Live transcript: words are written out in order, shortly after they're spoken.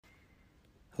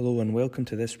Hello and welcome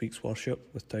to this week's worship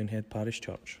with Downhead Parish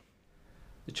Church.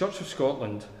 The Church of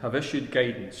Scotland have issued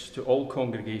guidance to all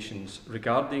congregations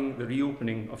regarding the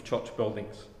reopening of church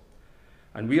buildings,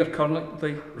 and we are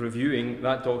currently reviewing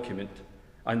that document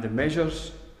and the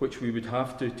measures which we would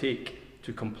have to take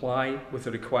to comply with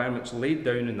the requirements laid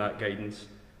down in that guidance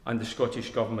and the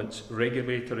Scottish Government's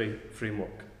regulatory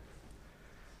framework.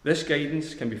 This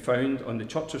guidance can be found on the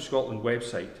Church of Scotland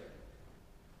website,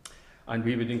 and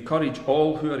we would encourage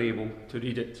all who are able to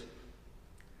read it.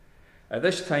 At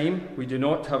this time, we do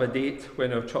not have a date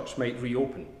when our church might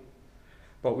reopen,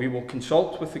 but we will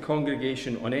consult with the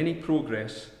congregation on any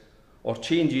progress or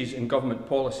changes in government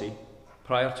policy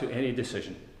prior to any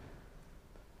decision.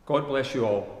 God bless you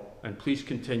all, and please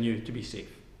continue to be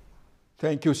safe.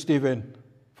 Thank you, Stephen,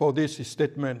 for this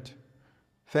statement.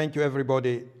 Thank you,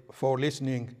 everybody, for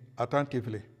listening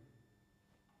attentively.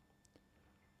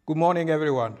 Good morning,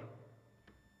 everyone.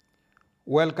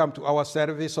 Welcome to our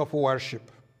service of worship.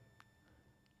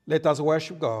 Let us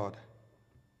worship God.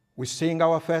 We sing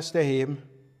our first hymn,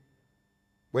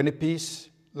 When Peace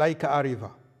Like a River.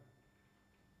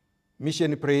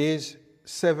 Mission Praise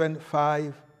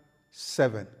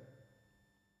 757.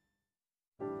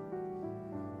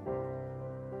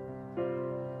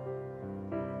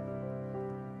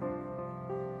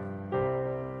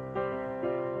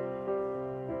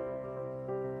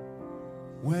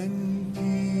 When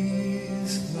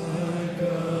peace like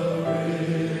a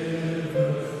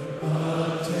river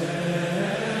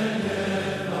attendeth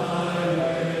my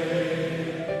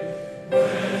way,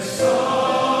 when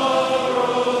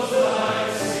sorrows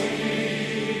like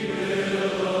sea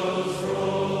billows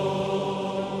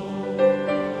roll,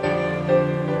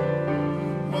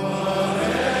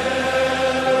 whatever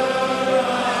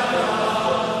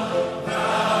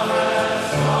thou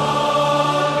hast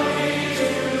taught me to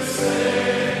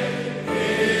say,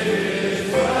 it is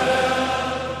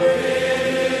well, it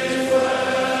is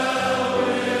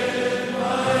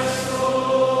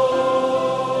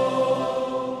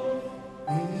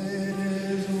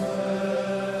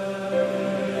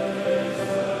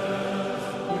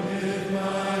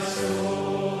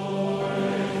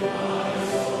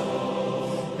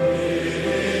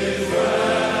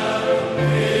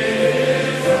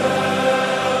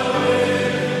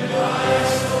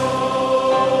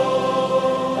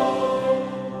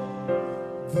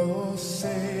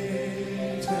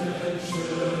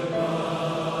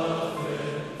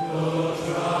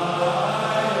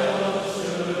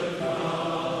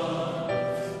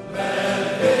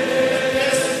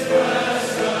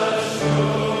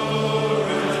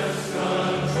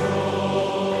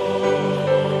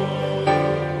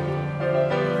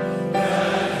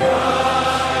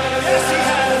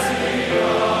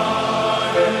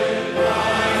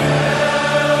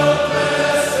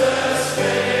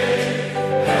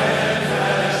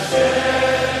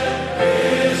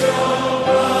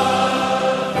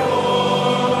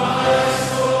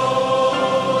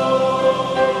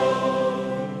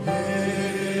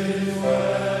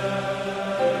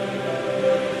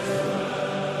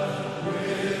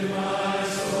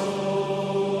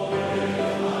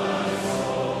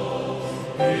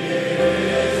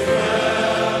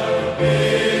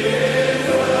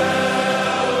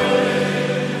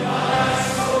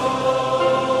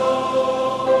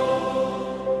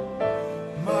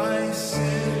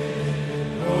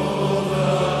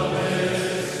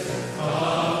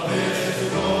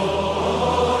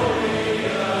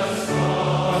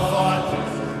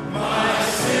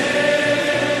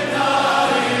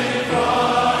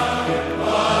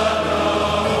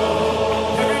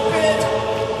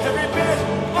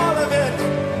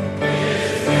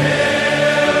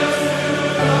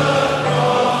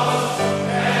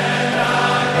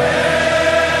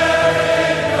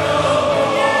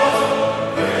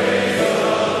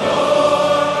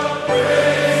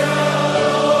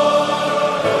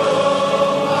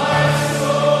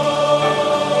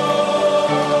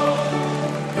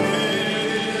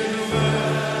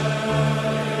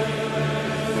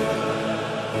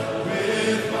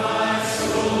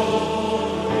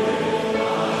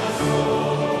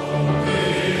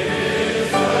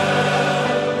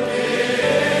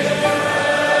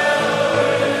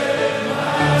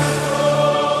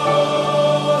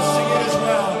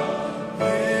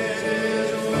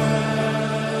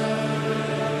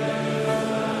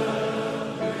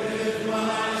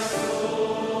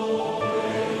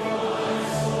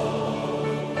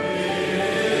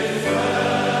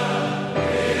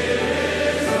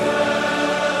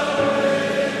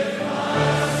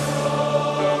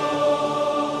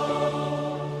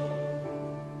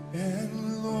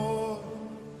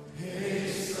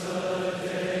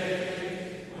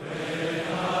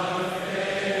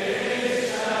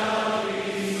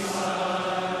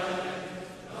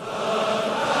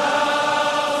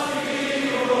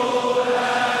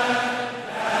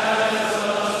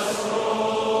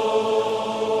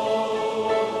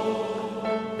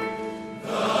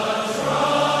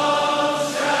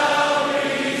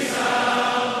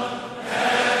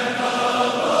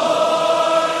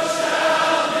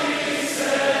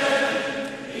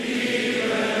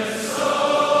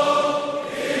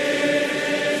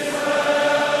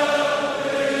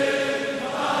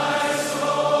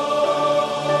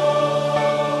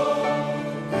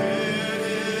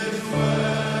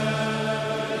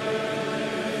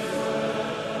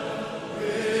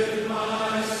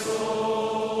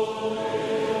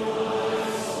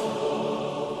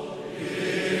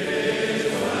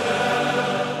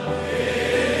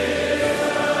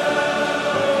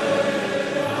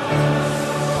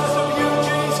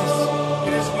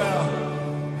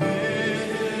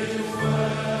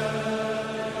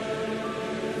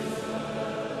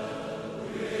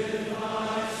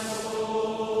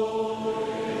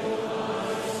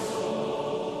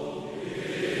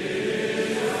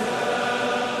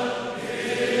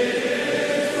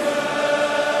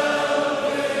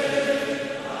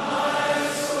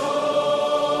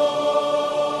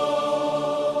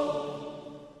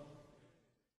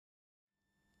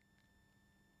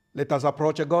Let us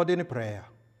approach God in prayer.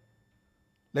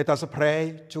 Let us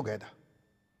pray together.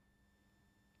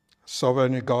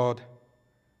 Sovereign God,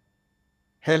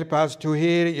 help us to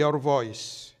hear your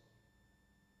voice,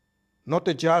 not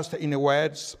just in the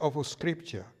words of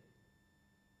Scripture,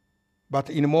 but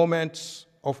in moments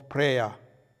of prayer,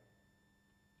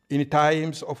 in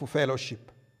times of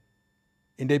fellowship,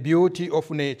 in the beauty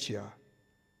of nature,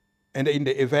 and in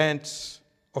the events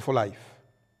of life.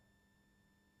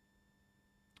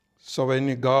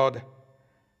 Sovereign God,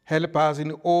 help us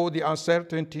in all the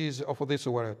uncertainties of this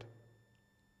world,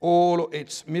 all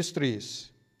its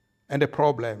mysteries and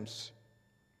problems,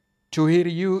 to hear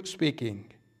you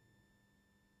speaking,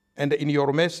 and in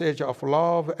your message of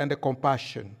love and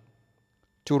compassion,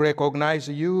 to recognize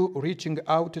you reaching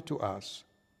out to us,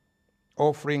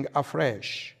 offering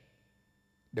afresh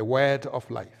the word of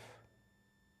life.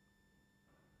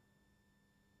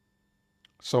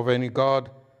 Sovereign God,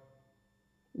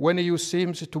 when you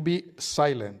seem to be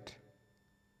silent,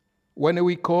 when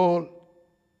we call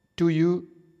to you,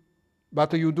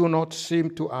 but you do not seem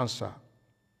to answer,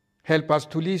 help us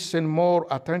to listen more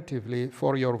attentively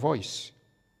for your voice,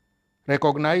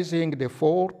 recognizing the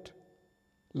fault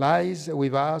lies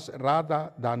with us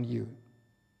rather than you.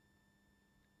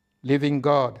 Living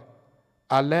God,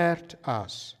 alert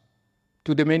us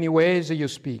to the many ways you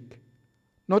speak,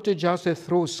 not just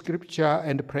through Scripture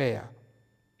and prayer,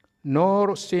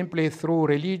 nor simply through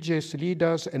religious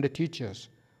leaders and teachers,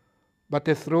 but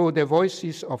through the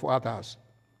voices of others,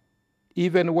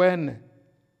 even when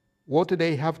what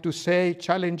they have to say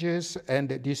challenges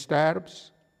and disturbs,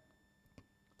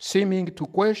 seeming to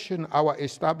question our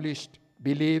established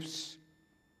beliefs,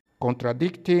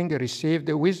 contradicting received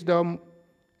wisdom,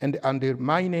 and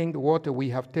undermining what we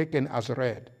have taken as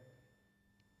read.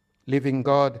 Living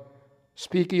God,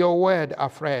 speak your word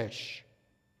afresh,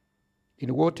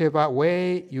 in whatever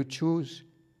way you choose,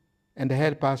 and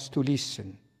help us to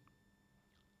listen.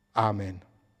 Amen.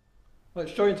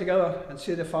 Let's join together and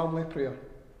say the family prayer.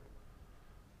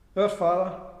 Our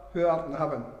Father, who art in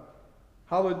heaven,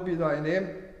 hallowed be thy name,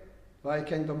 thy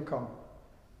kingdom come.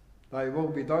 Thy will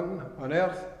be done on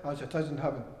earth as it is in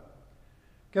heaven.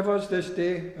 Give us this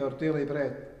day our daily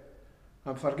bread,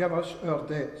 and forgive us our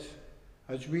debts,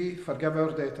 as we forgive our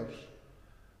debtors.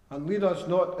 And lead us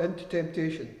not into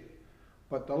temptation,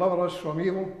 but deliver us from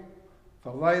evil.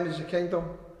 For thine is the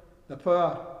kingdom, the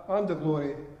power, and the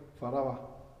glory, forever.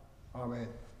 Amen.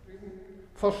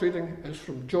 First reading is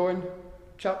from John,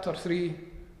 chapter 3,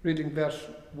 reading verse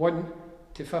 1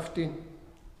 to 15.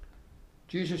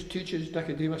 Jesus teaches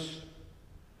Nicodemus.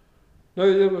 Now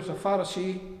there was a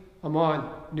Pharisee, a man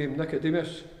named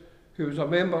Nicodemus, who was a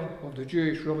member of the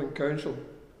Jewish ruling council.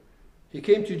 He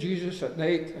came to Jesus at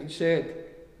night and said,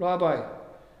 Rabbi,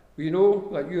 we know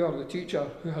that you are the teacher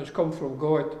who has come from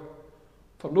God,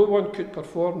 for no one could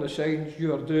perform the signs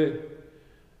you are doing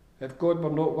if God were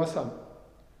not with him.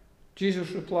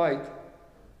 Jesus replied,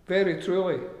 Very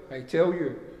truly, I tell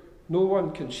you, no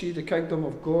one can see the kingdom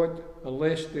of God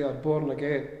unless they are born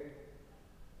again.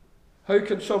 How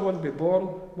can someone be born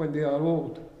when they are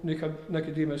old?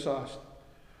 Nicodemus asked.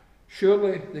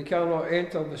 Surely they cannot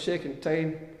enter the second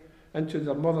time into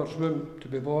their mother's womb to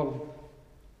be born.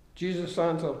 Jesus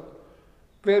answered,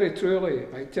 Very truly,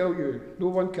 I tell you, no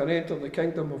one can enter the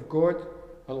kingdom of God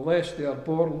unless they are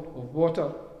born of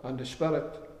water and the Spirit.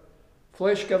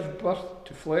 Flesh gives birth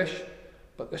to flesh,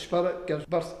 but the Spirit gives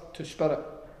birth to spirit.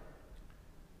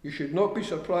 You should not be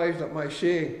surprised at my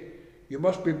saying, You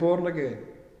must be born again.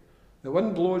 The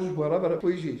wind blows wherever it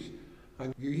pleases,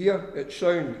 and you hear its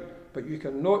sound, but you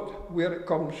cannot where it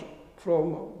comes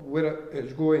from, where it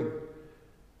is going.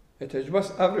 It is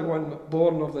with everyone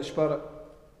born of the Spirit.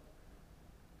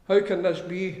 How can this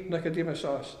be? Nicodemus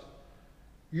asked.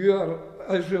 You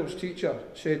are Israel's teacher,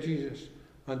 said Jesus,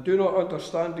 and do not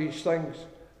understand these things.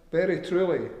 Very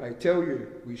truly, I tell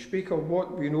you, we speak of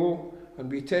what we know,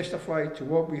 and we testify to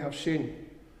what we have seen.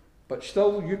 But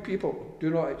still you people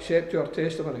do not accept our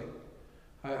testimony.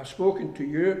 I have spoken to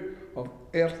you of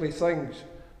earthly things,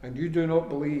 and you do not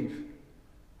believe.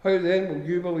 How then will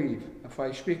you believe if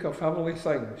I speak of heavenly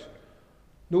things?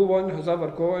 No one has ever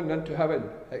gone into heaven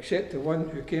except the one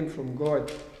who came from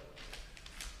God.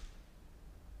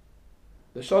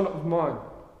 The Son of Man,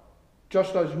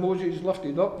 just as Moses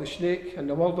lifted up the snake in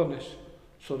the wilderness,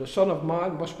 so the Son of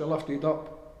Man must be lifted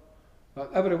up,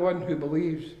 that everyone who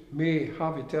believes may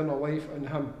have eternal life in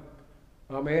him.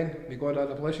 Amen. May God add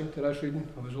a blessing to this reading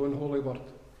of his own holy word.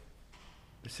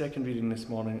 The second reading this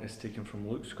morning is taken from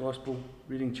Luke's Gospel,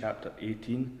 reading chapter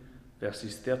 18,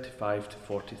 verses 35 to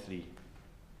 43.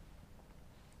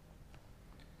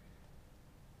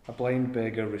 A blind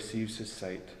beggar receives his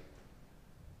sight.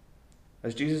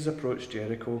 As Jesus approached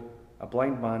Jericho, a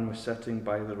blind man was sitting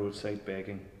by the roadside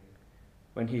begging.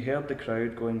 When he heard the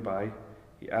crowd going by,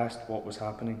 he asked what was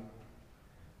happening.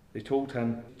 They told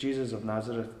him, "Jesus of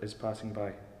Nazareth is passing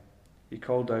by." He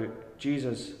called out,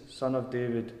 "Jesus, Son of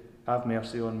David, have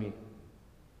mercy on me."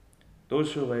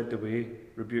 Those who led the way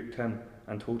rebuked him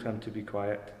and told him to be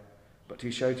quiet, but he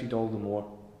shouted all the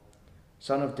more,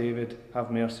 "Son of David,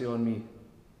 have mercy on me."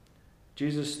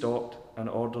 Jesus stopped and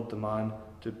ordered the man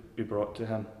to be brought to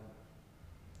him.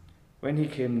 When he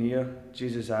came near,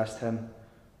 Jesus asked him,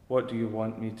 "What do you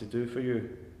want me to do for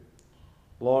you?"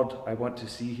 "Lord, I want to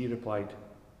see," he replied.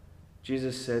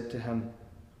 Jesus said to him,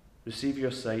 "Receive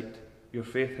your sight, your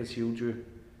faith has healed you."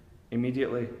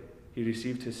 Immediately he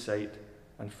received his sight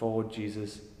and followed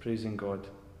Jesus, praising God.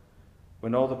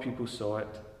 When all the people saw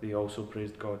it, they also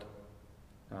praised God.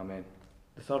 Amen.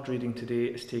 The third reading today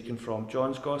is taken from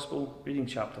John's Gospel, reading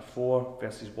chapter 4,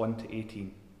 verses 1 to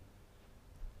 18.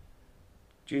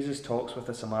 Jesus talks with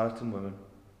a Samaritan woman.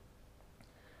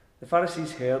 The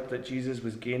Pharisees heard that Jesus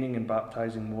was gaining and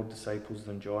baptizing more disciples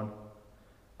than John,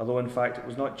 although in fact it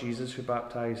was not Jesus who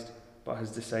baptized, but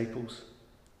his disciples.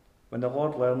 When the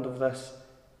Lord learned of this,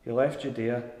 he left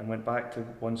Judea and went back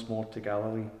once more to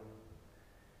Galilee.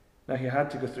 Now he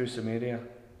had to go through Samaria,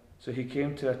 so he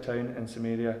came to a town in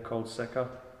Samaria called Sychar,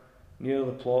 near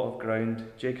the plot of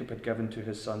ground Jacob had given to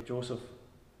his son Joseph.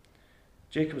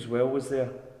 Jacob's well was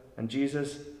there, and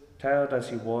Jesus, tired as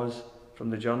he was from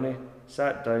the journey,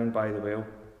 sat down by the well.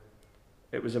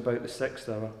 It was about the 6th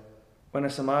hour. When a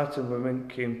Samaritan woman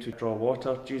came to draw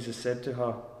water, Jesus said to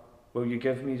her, "Will you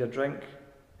give me a drink?"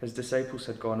 His disciples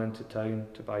had gone into town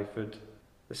to buy food.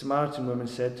 The Samaritan woman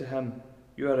said to him,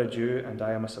 "You are a Jew and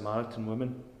I am a Samaritan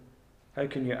woman. How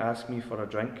can you ask me for a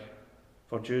drink?"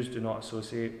 For Jews do not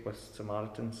associate with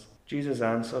Samaritans. Jesus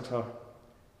answered her,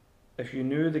 "If you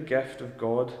knew the gift of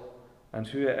God and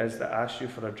who it is that asks you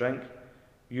for a drink,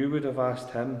 you would have asked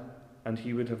him and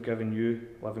he would have given you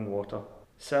living water."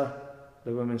 "Sir,"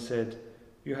 the woman said,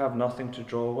 "you have nothing to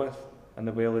draw with and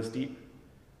the well is deep.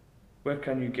 Where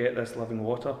can you get this living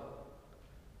water?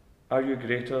 Are you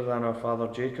greater than our father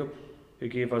Jacob, who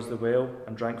gave us the well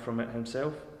and drank from it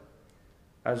himself,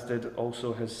 as did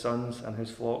also his sons and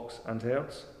his flocks and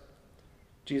herds?"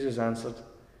 Jesus answered,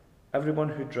 "Everyone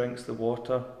who drinks the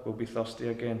water will be thirsty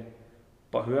again,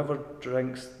 but whoever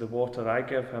drinks the water I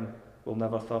give him will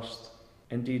never thirst.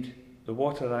 Indeed, the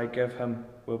water I give him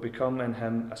will become in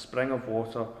him a spring of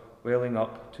water welling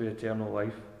up to eternal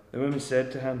life." The woman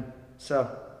said to him,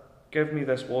 "Sir, give me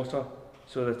this water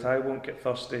so that I won't get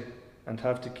thirsty and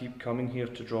have to keep coming here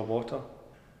to draw water."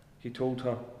 He told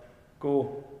her,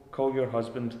 "Go, call your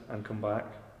husband and come back."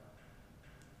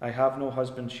 "I have no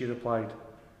husband," she replied.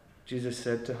 Jesus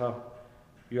said to her,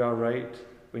 "You are right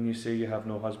when you say you have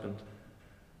no husband.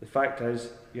 The fact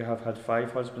is, you have had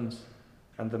 5 husbands,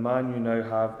 and the man you now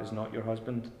have is not your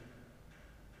husband.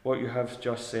 What you have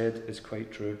just said is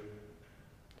quite true."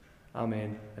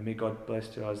 Amen, and may God bless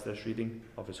to us this reading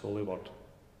of his holy word.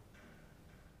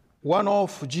 One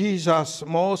of Jesus'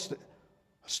 most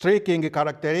striking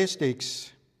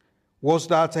characteristics was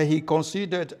that he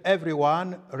considered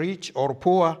everyone, rich or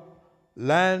poor,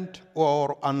 land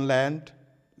or unland,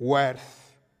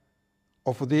 worth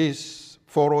of this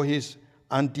for his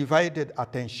undivided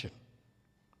attention.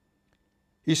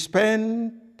 He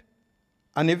spent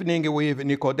an evening with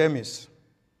Nicodemus,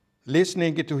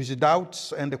 listening to his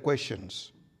doubts and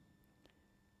questions.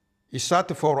 He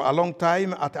sat for a long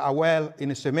time at a well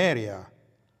in Samaria,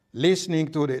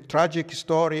 listening to the tragic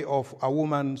story of a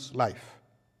woman's life.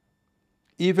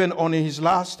 Even on his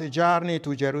last journey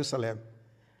to Jerusalem,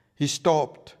 he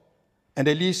stopped and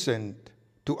listened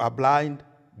to a blind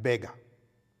beggar.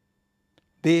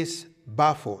 This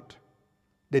baffled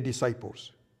the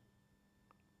disciples.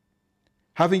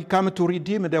 Having come to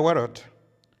redeem the world,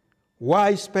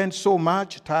 why spend so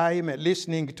much time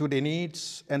listening to the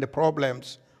needs and the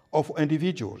problems of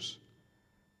individuals,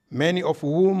 many of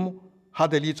whom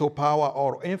had little power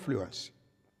or influence?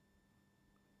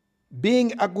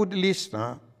 Being a good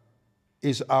listener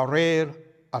is a rare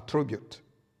attribute.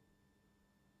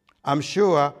 I'm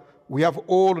sure we have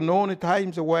all known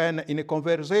times when in a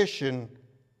conversation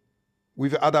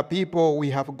with other people we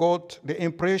have got the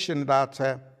impression that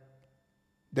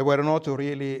they were not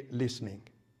really listening.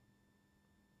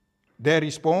 Their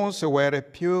responses were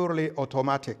purely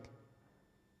automatic.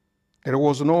 There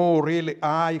was no real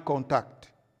eye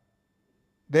contact.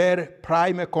 Their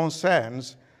prime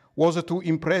concerns was to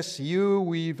impress you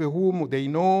with whom they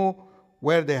know,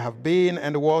 where they have been,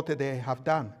 and what they have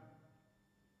done.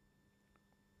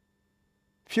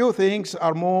 Few things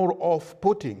are more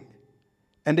off-putting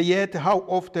And yet, how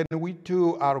often we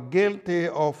too are guilty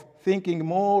of thinking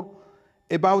more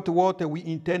about what we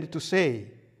intend to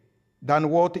say than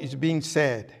what is being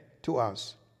said to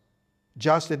us,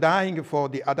 just dying for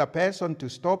the other person to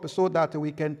stop so that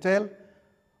we can tell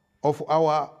of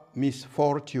our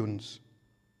misfortunes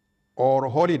or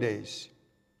holidays,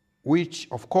 which,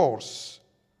 of course,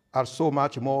 are so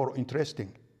much more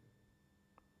interesting.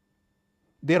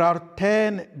 There are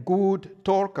 10 good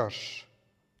talkers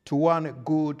to one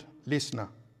good listener,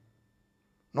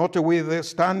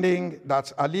 notwithstanding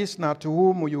that a listener to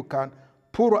whom you can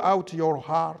pour out your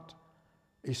heart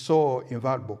is so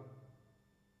invaluable.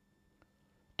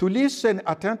 To listen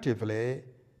attentively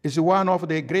is one of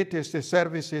the greatest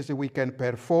services we can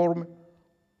perform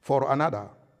for another,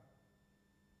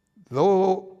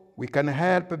 though we can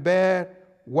help bear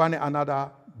one another's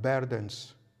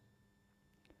burdens.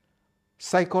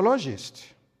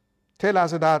 Psychologists tell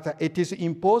us that it is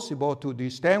impossible to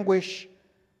distinguish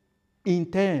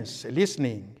intense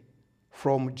listening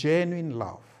from genuine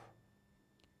love.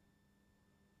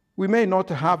 We may not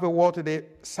have what the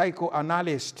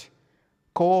psychoanalyst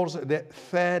calls the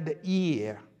third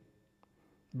ear,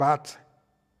 but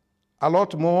a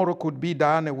lot more could be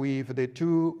done with the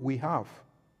two we have,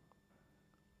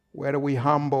 where we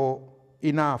humble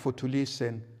enough to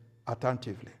listen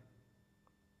attentively.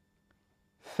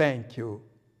 Thank you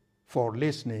for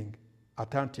listening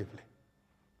attentively.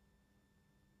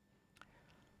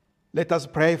 Let us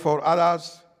pray for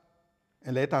others,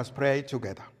 and let us pray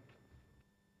together.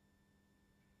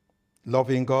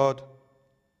 Loving God,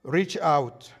 reach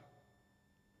out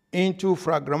into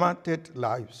fragmented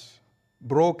lives,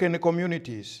 broken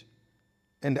communities,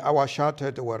 and our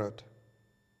shattered world.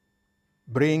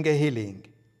 Bring healing,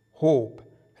 hope,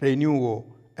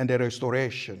 renewal, and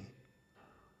restoration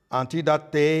until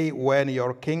that day when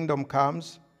your kingdom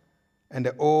comes and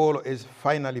all is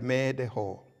finally made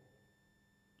whole.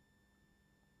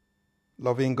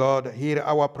 Loving God, hear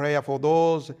our prayer for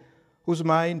those whose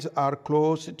minds are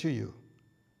close to you,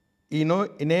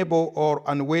 unable or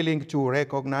unwilling to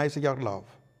recognize your love.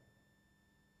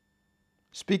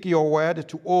 Speak your word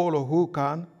to all who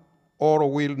can or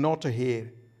will not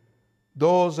hear,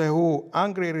 those who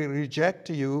angrily reject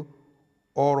you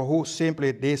or who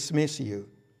simply dismiss you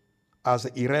as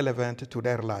irrelevant to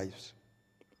their lives.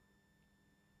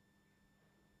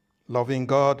 Loving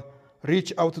God,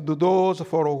 reach out to those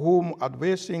for whom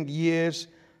advancing years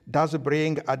does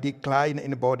bring a decline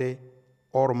in body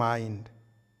or mind,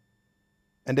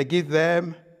 and give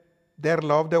them, their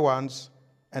loved ones,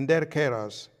 and their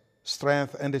carers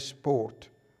strength and support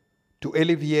to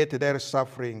alleviate their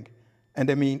suffering and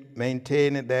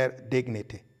maintain their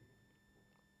dignity.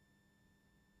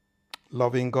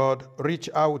 Loving God, reach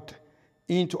out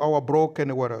into our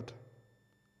broken world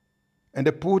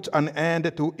and put an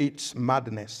end to its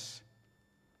madness,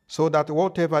 so that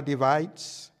whatever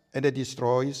divides and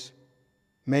destroys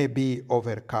may be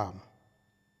overcome.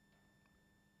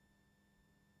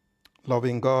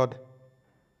 Loving God,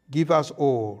 give us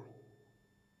all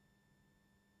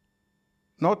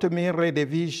not merely the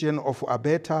vision of a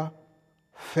better,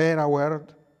 fairer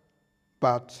world,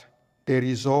 but the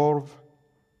resolve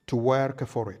to work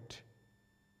for it.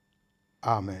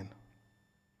 Amen.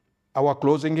 Our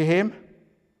closing hymn,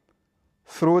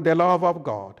 Through the Love of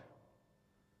God,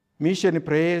 Mission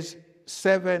Praise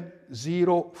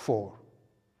 704.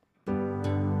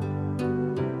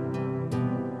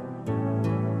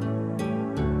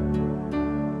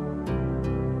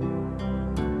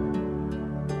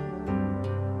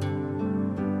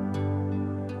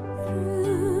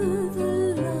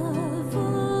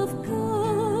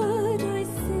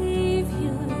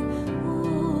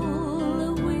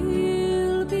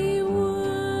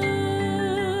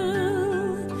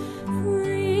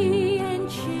 Free and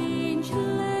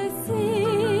changeless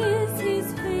is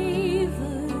his faith.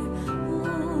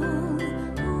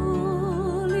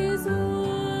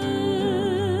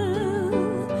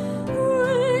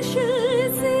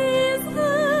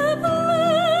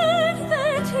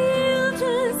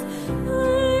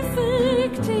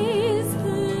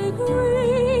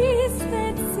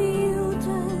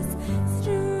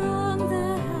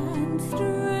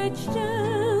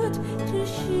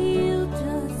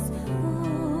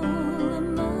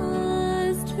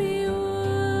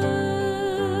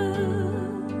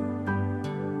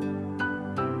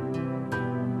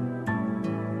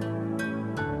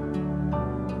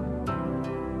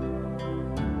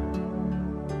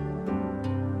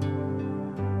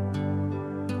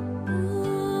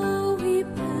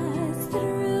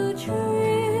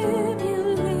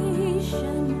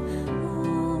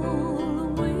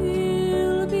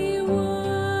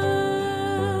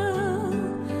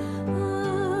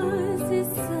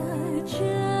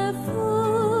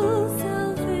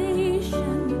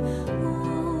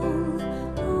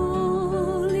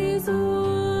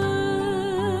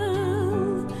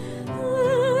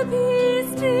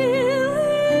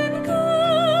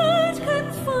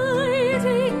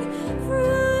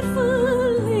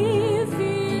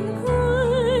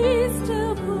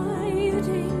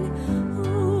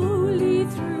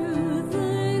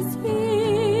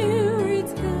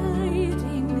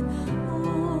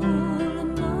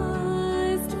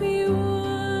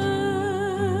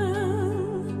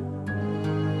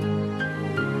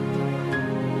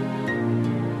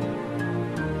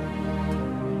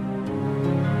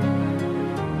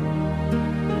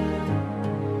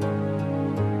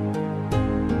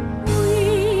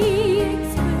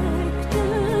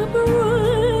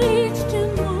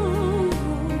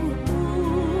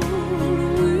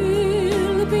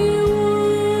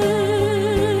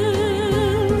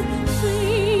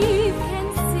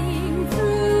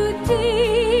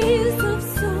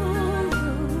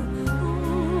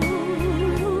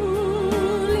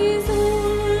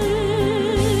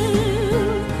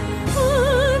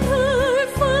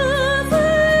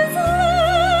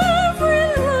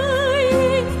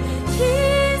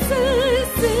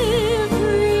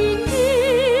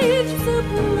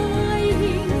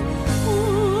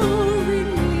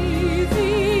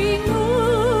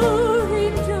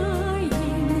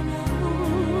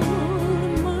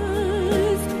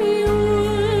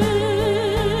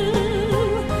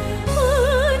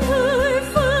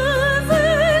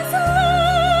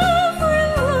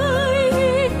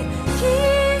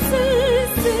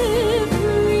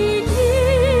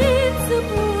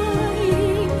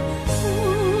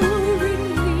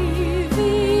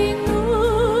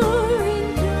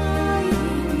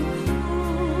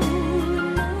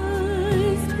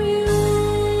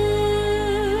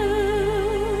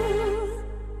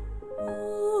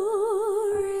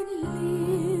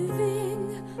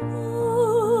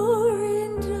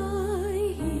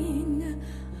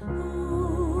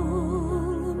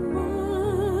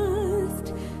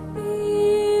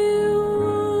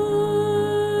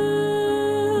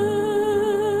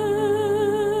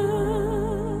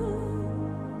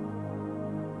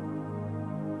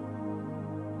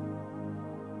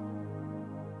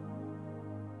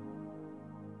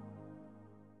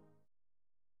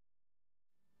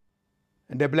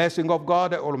 the blessing of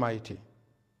God Almighty,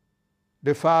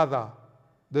 the Father,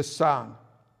 the Son,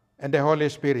 and the Holy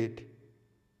Spirit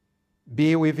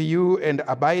be with you and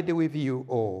abide with you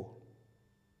all.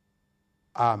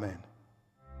 Amen.